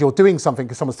time, because you're doing something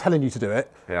because someone's telling you to do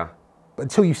it. But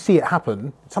until you see it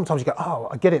happen, sometimes you go, oh,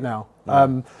 I get it now.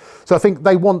 So I think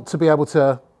they want to be able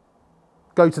to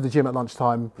go to the gym at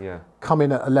lunchtime, come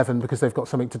in at 11 because they've got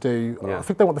something to do. I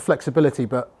think they want the flexibility,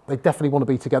 but they definitely want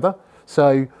to be together.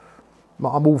 So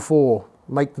I'm all for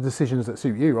make the decisions that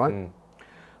suit you, right?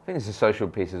 I think it's a social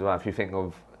piece as well. If you think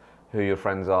of who your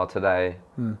friends are today,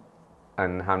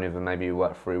 and how many of them maybe you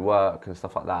work through work and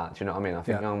stuff like that. Do you know what I mean? I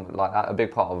think like that, a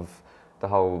big part of the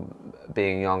whole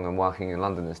being young and working in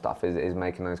London and stuff is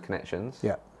making those connections.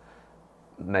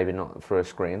 Maybe not through a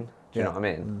screen. Do you know what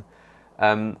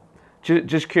I mean?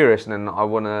 Just curious, and then I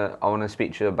wanna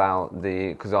speak to you about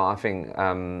because I think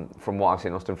from what I've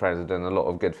seen, Austin Fraser doing a lot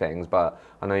of good things, but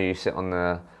I know you sit on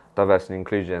the diversity and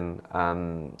inclusion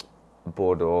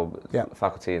board or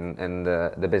faculty in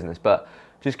the business. But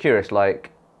just curious,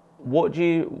 like, what do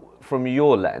you, from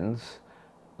your lens,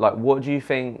 like, what do you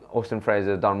think Austin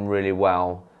Fraser done really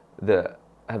well that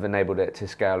have enabled it to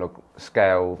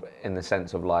scale in the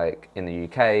sense of like in the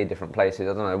UK, different places?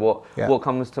 I don't know, what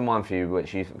comes to mind for you,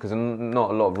 which you, because not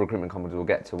a lot of recruitment companies will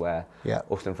get to where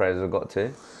Austin Fraser got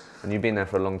to, and you've been there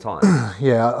for a long time.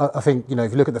 I think, you know,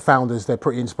 if you look at the founders, they're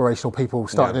pretty inspirational people,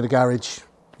 starting in a garage.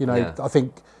 You know, I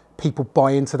think people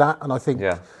buy into that, and I think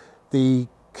the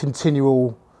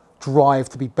continual drive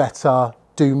to be better,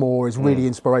 do more is really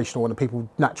inspirational, and people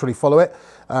naturally follow it.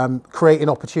 Creating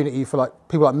opportunity for like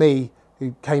people like me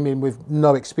who came in with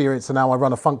no experience and now I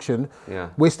run a function.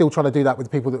 We're still trying to do that with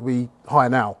the people that we hire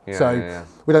now. We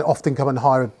don't often come and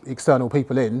hire external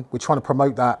people in. We're trying to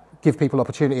promote that, give people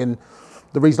opportunity, and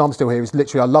the reason I'm still here is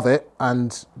literally I love it,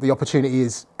 and the opportunity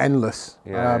is endless.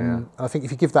 And I think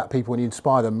if you give that people and you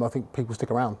inspire them, I think people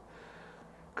stick around.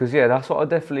 Because that's what I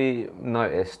definitely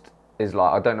noticed. Is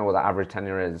like, I don't know what the average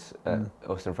tenure is at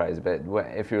Austin Fraser, but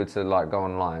if you were to like go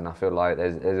online, I feel like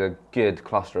there's a good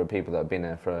cluster of people that have been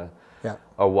there for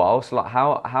a while. So like,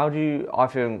 how do you? I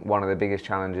think one of the biggest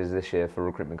challenges this year for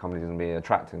recruitment companies is going to be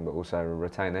attracting, but also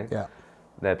retaining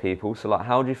their people. So like,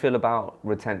 how do you feel about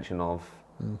retention of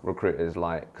recruiters?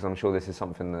 Like, because I'm sure this is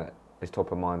something that is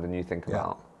top of mind and you think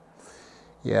about.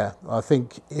 Yeah, I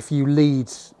think if you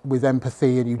lead with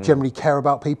empathy and you generally care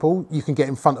about people, you can get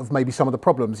in front of maybe some of the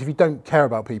problems. If you don't care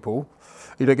about people,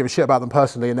 you don't give a shit about them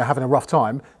personally and they're having a rough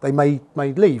time, they may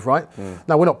leave, right?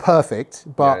 Now, we're not perfect,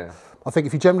 but I think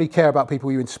if you generally care about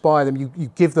people, you inspire them,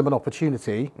 you give them an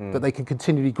opportunity that they can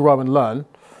continually grow and learn.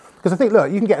 Because I think,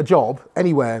 look, you can get a job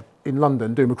anywhere in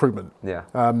London doing recruitment. Yeah.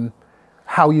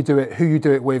 How you do it, who you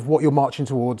do it with, what you're marching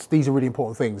towards, these are really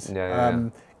important things.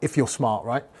 If you're smart,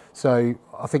 right? So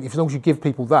I think as long as you give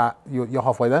people that, you're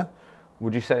halfway there.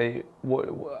 Would you say,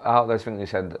 out of those things you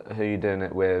said, who you're doing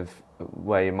it with,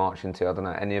 where you're marching to, I don't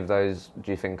know, any of those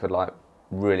do you think are like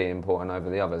really important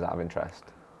over the others out of interest?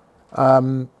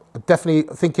 Definitely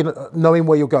thinking, knowing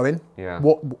where you're going. Yeah.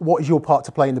 What is your part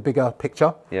to play in the bigger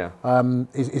picture? Yeah.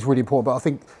 Is really important. But I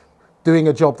think doing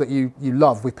a job that you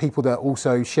love with people that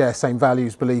also share same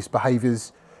values, beliefs,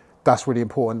 behaviours, that's really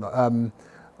important.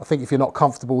 I think if you're not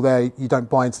comfortable there, you don't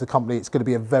buy into the company, it's going to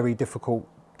be a very difficult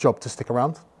job to stick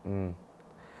around.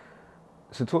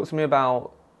 So talk to me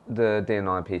about the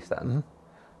D&I piece then.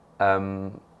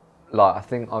 Like I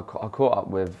think I caught up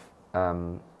with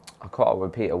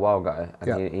Pete a while ago,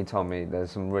 and he told me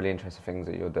there's some really interesting things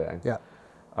that you're doing. Yeah.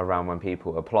 Around when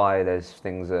people apply, there's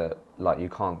things that like you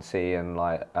can't see, and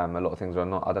like a lot of things are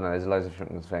not. I don't know. There's loads of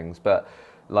different things, but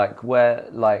like where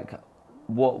like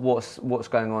what's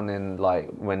going on in like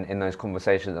when in those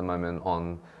conversations at the moment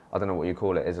on, I don't know what you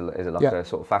call it. Is it like a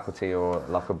sort of faculty or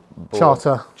like a board?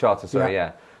 Charter. Sorry.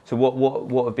 Yeah. So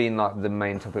what have been like the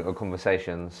main topic of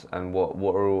conversations, and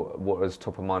what is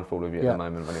top of mind for all of you at the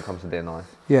moment when it comes to D&I?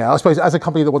 Yeah, I suppose as a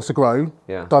company that wants to grow,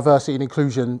 diversity and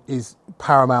inclusion is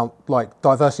paramount. Like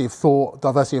diversity of thought,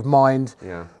 diversity of mind.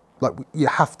 Yeah. Like you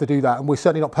have to do that, and we're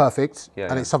certainly not perfect,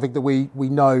 and it's something that we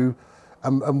know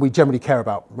and we generally care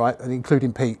about, right? And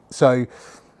including Pete. So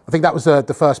I think that was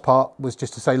the first part, was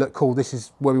just to say, look, cool, this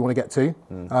is where we want to get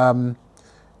to.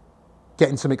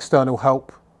 Getting some external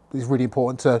help is really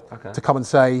important to come and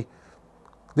say,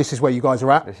 this is where you guys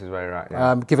are at. This is where you're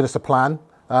at, giving us a plan.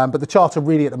 But the charter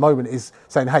really at the moment is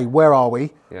saying, hey, where are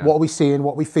we? Yeah. What are we seeing?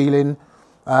 What are we feeling?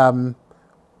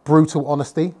 Brutal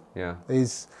honesty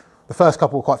is, the first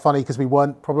couple were quite funny because we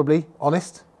weren't probably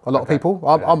honest. A lot of people.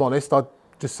 I'm honest. I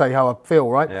just say how I feel,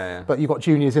 right? But you've got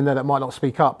juniors in there that might not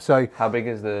speak up. So how big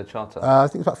is the charter? I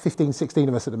think it's about 15, 16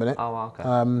 of us at the minute. Oh,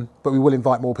 okay. But we will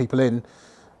invite more people in.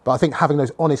 But I think having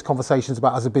those honest conversations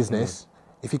about as a business,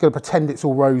 if you're going to pretend it's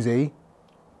all rosy,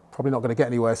 probably not going to get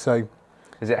anywhere. So,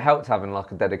 has it helped having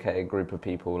like a dedicated group of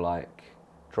people like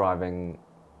driving,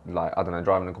 like I don't know,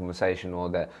 driving a conversation, or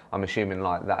that I'm assuming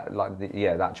like that, like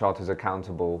that charter's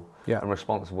accountable and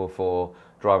responsible for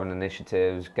driving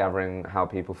initiatives, gathering how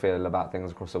people feel about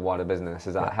things across the wider business.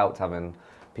 Has that helped having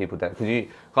people there? Because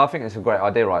I think it's a great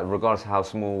idea, right? Regardless of how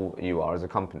small you are as a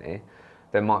company,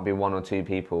 there might be one or two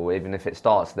people, even if it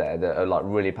starts there, that are like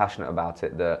really passionate about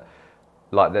it, that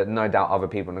no doubt other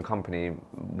people in the company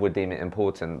would deem it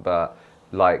important, but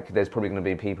like there's probably going to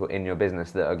be people in your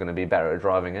business that are going to be better at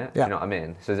driving it. You know what I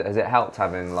mean? So has it helped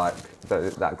having like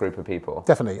that group of people?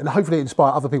 Definitely, and hopefully it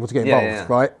inspire other people to get involved,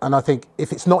 right? And I think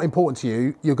if it's not important to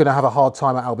you, you're going to have a hard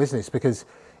time at our business, because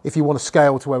if you want to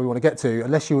scale to where we want to get to,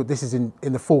 unless this is in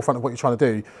the forefront of what you're trying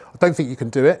to do, I don't think you can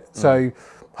do it. So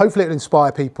hopefully it'll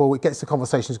inspire people, it gets the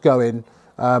conversations going.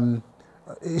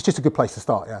 It's just a good place to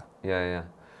start, Yeah.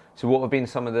 So what have been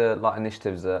some of the like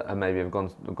initiatives that maybe have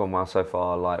gone well so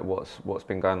far? Like what's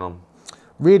been going on?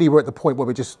 Really, we're at the point where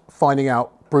we're just finding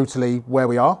out brutally where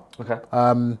we are. Okay.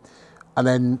 And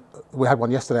then we had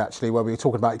one yesterday actually where we were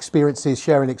talking about experiences,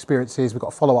 sharing experiences. We've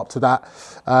got a follow-up to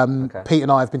that. Pete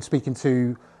and I have been speaking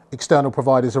to external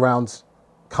providers around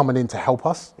coming in to help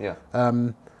us. Yeah.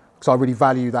 Because I really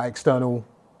value that external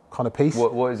kind of piece.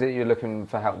 What is it you're looking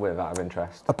for help with out of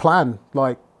interest? A plan,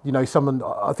 like, someone,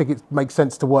 I think it makes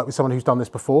sense to work with someone who's done this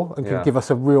before and can give us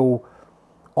a real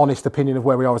honest opinion of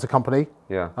where we are as a company.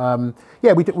 Yeah.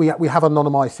 We have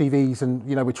anonymised CVs, and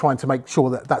we're trying to make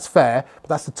sure that that's fair, but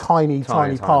that's a tiny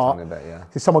part.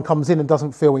 If someone comes in and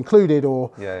doesn't feel included,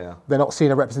 or they're not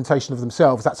seeing a representation of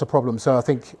themselves, that's a problem. So I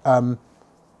think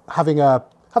having a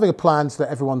plan so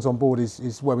that everyone's on board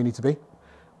is where we need to be.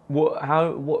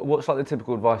 What's like the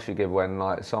typical advice you give when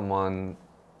like someone,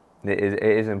 it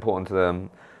is important to them,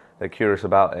 they're curious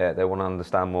about it, they want to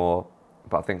understand more,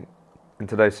 but I think in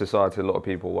today's society a lot of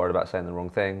people are worried about saying the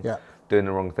wrong thing, doing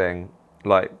the wrong thing.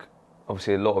 Like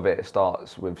obviously a lot of it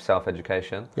starts with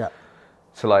self-education. Yeah.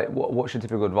 So like what's your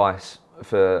typical advice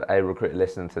for a recruiter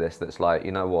listening to this that's like,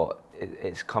 you know what,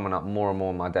 it's coming up more and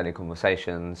more in my daily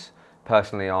conversations.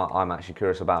 Personally, I'm actually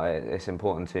curious about it, it's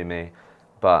important to me,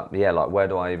 But yeah, like where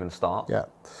do I even start? Yeah,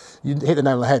 you hit the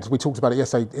nail on the head. We talked about it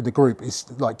yesterday in the group.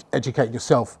 It's like educating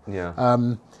yourself.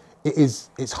 Yeah.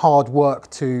 It's hard work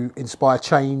to inspire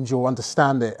change or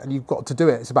understand it, and you've got to do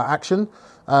it. It's about action,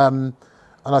 and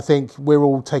I think we're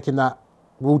all taking that.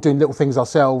 We're all doing little things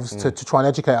ourselves to try and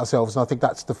educate ourselves, and I think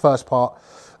that's the first part.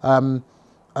 And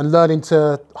learning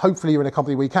to, hopefully you're in a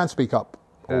company where you can speak up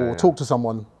or talk to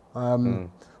someone.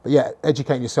 But yeah,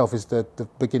 educating yourself is the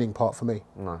beginning part for me.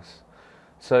 Nice.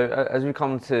 So as we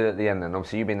come to the end then,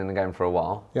 obviously you've been in the game for a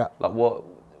while. Yeah. Like what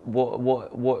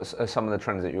are some of the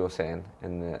trends that you're seeing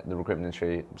in the recruitment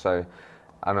industry? So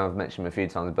I know I've mentioned them a few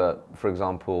times, but for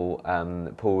example,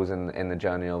 Paul's in the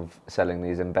journey of selling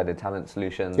these embedded talent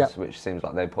solutions, which seems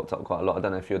like they've popped up quite a lot. I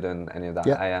don't know if you're doing any of that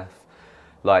at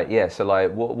AF. So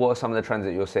what are some of the trends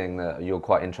that you're seeing that you're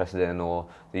quite interested in, or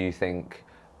that you think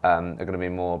are going to be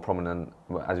more prominent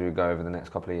as we go over the next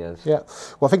couple of years? Yeah,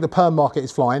 well, I think the perm market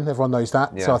is flying. Everyone knows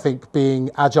that. Yeah. So I think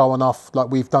being agile enough, like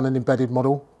we've done an embedded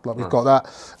model, like we've got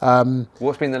that.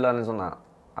 What's been the learnings on that,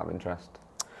 out of interest?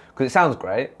 Because it sounds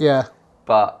great. Yeah.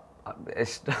 But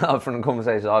it's from the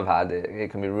conversations I've had, it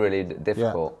can be really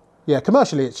difficult. Yeah,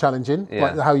 commercially it's challenging,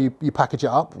 like how you package it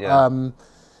up,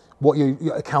 what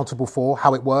you're accountable for,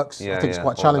 how it works. I think it's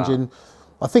quite challenging.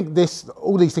 I think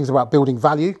all these things are about building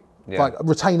value. Like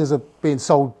retainers are being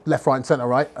sold left, right and centre,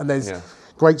 right? And there's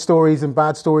great stories and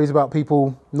bad stories about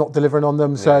people not delivering on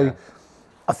them. So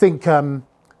I think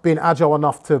being agile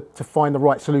enough to find the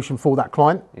right solution for that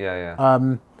client.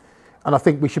 And I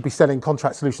think we should be selling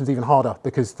contract solutions even harder,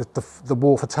 because the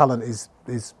war for talent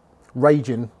is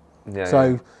raging.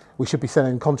 We should be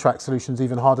selling contract solutions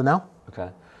even harder now. Okay.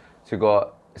 So you've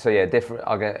got different.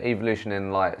 I get evolution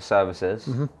in like services.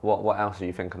 What else are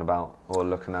you thinking about or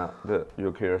looking at that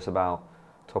you're curious about?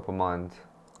 Top of mind.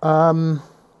 The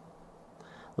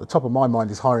top of my mind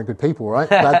is hiring good people, right?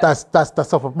 That's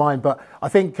top of mind. But I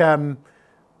think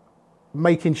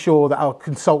making sure that our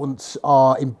consultants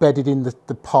are embedded in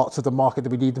the parts of the market that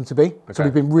we need them to be. So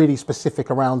we've been really specific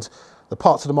around the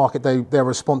parts of the market they're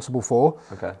responsible for,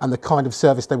 and the kind of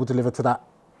service they will deliver to that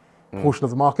portion of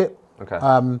the market.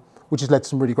 Which has led to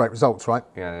some really great results, right?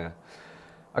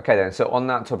 Okay then, so on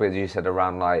that topic, as you said,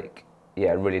 around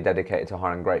really dedicated to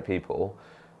hiring great people,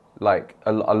 like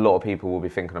a lot of people will be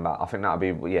thinking about, I think that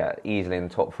would be easily in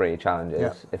the top 3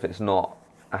 challenges. If it's not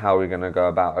how we're going to go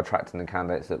about attracting the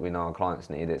candidates that we know our clients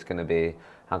need, it's going to be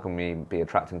how can we be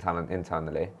attracting talent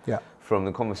internally. From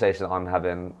the conversation that I'm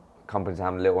having, companies are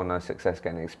having little or no success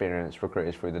getting experienced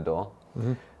recruiters through the door,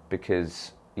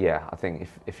 because I think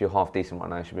if you're half decent right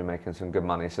now, you should be making some good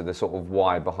money. So the sort of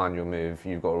why behind your move,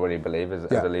 you've got to really believe as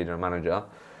a leader and manager.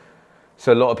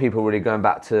 So a lot of people really going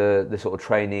back to the sort of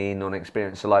trainee,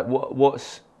 non-experienced. So like,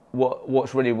 what's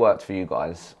really worked for you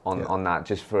guys on that?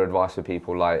 Just for advice for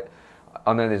people, like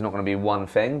I know there's not going to be one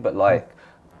thing, but like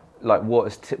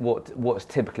what's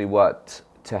typically worked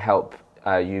to help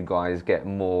you guys get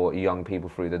more young people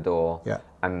through the door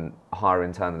and hire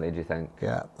internally? Do you think?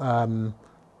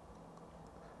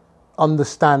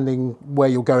 Understanding where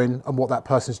you're going and what that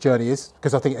person's journey is,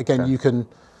 because I think again you can,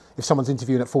 if someone's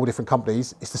interviewing at 4 different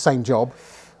companies, it's the same job.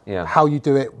 How you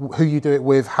do it, who you do it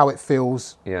with, how it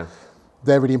feels.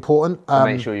 They're really important. So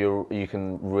make sure you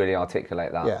can really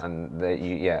articulate that, and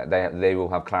they will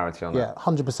have clarity on that.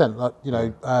 100%. Like, you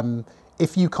know,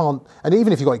 if you can't, and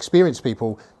even if you've got experienced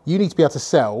people, you need to be able to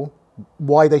sell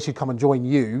why they should come and join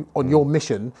you on your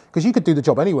mission, because you could do the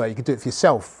job anyway. You could do it for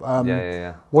yourself.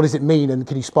 What does it mean, and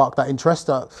can you spark that interest?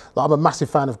 Like I'm a massive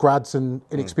fan of grads and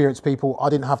inexperienced people. I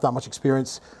didn't have that much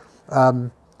experience.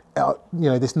 You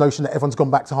know, this notion that everyone's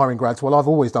gone back to hiring grads. Well, I've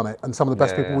always done it, and some of the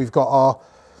best people we've got are,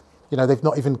 you know, they've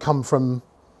not even come from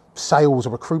sales or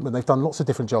recruitment. They've done lots of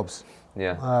different jobs.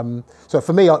 So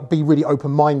for me, I'd be really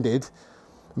open-minded,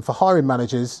 and for hiring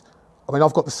managers, I mean,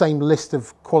 I've got the same list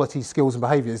of quality, skills and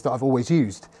behaviours that I've always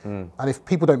used. And if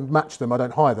people don't match them, I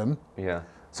don't hire them.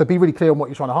 So be really clear on what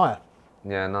you're trying to hire.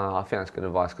 No, I think that's good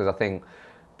advice, because I think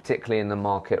particularly in the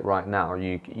market right now,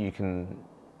 it can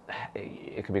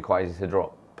be quite easy to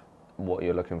drop what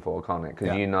you're looking for, can't it?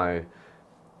 Because you know,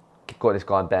 got this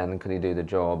guy Ben, can he do the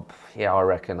job? I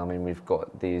reckon. I mean, we've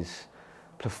got these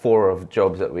plethora of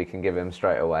jobs that we can give him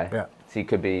straight away. So he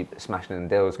could be smashing in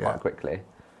deals quite quickly.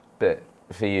 But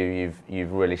for you,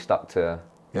 you've really stuck to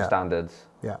your standards.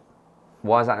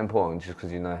 Why is that important? Just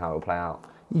because you know how it'll play out?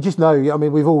 You just know. I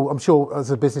mean, I'm sure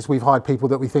as a business, we've hired people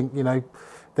that we think, you know,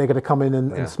 they're going to come in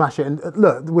and smash it. And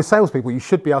look, with salespeople, you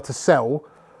should be able to sell.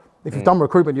 If you've done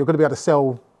recruitment, you're going to be able to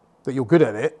sell that you're good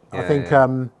at it. I think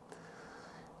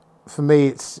for me,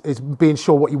 it's being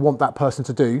sure what you want that person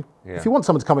to do. Yeah. If you want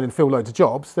someone to come in and fill loads of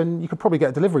jobs, then you could probably get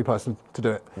a delivery person to do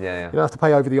it. Yeah. You don't have to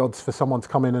pay over the odds for someone to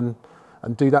come in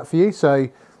and do that for you. So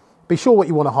be sure what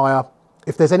you want to hire.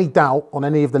 If there's any doubt on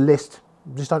any of the list,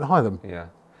 just don't hire them. Yeah.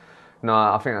 No,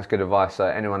 I think that's good advice. So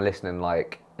anyone listening,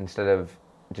 like, instead of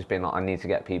just being like, I need to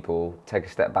get people, take a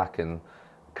step back and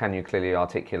can you clearly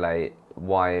articulate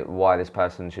why this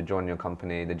person should join your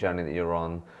company, the journey that you're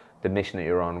on, the mission that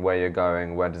you're on, where you're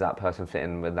going, where does that person fit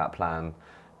in with that plan,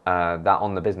 that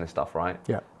on the business stuff, right?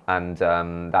 Yeah. And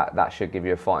that should give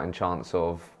you a fighting chance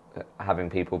of having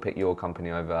people pick your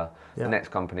company over the next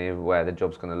company where the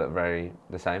job's going to look very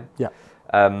the same. Yeah.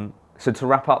 So to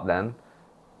wrap up then,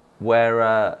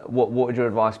 what would your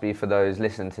advice be for those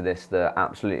listening to this that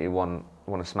absolutely want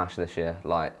to smash this year?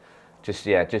 Like, just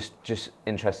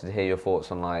interested to hear your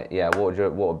thoughts on, like, what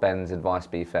would Ben's advice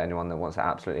be for anyone that wants to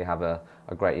absolutely have a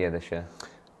great year this year?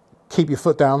 Keep your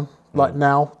foot down. Like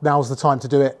now's the time to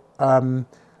do it.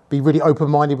 Be really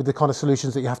open-minded with the kind of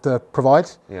solutions that you have to provide.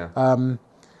 Yeah.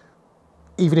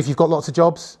 Even if you've got lots of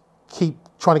jobs, keep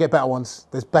trying to get better ones.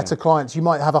 There's better clients. You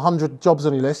might have 100 jobs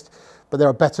on your list, but there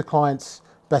are better clients,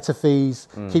 better fees.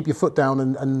 Keep your foot down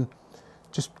and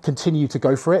just continue to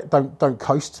go for it. Don't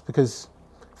coast, because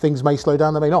things may slow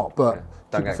down, they may not, but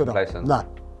don't get complacent. No.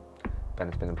 Ben,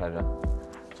 it's been a pleasure.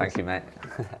 Thank you, mate.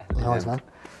 No worries, man.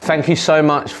 Thank you so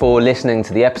much for listening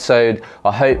to the episode.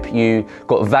 I hope you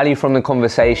got value from the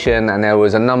conversation and there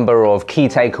was a number of key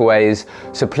takeaways.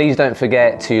 So please don't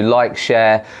forget to like,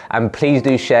 share, and please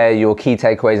do share your key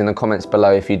takeaways in the comments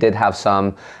below if you did have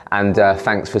some. And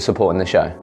thanks for supporting the show.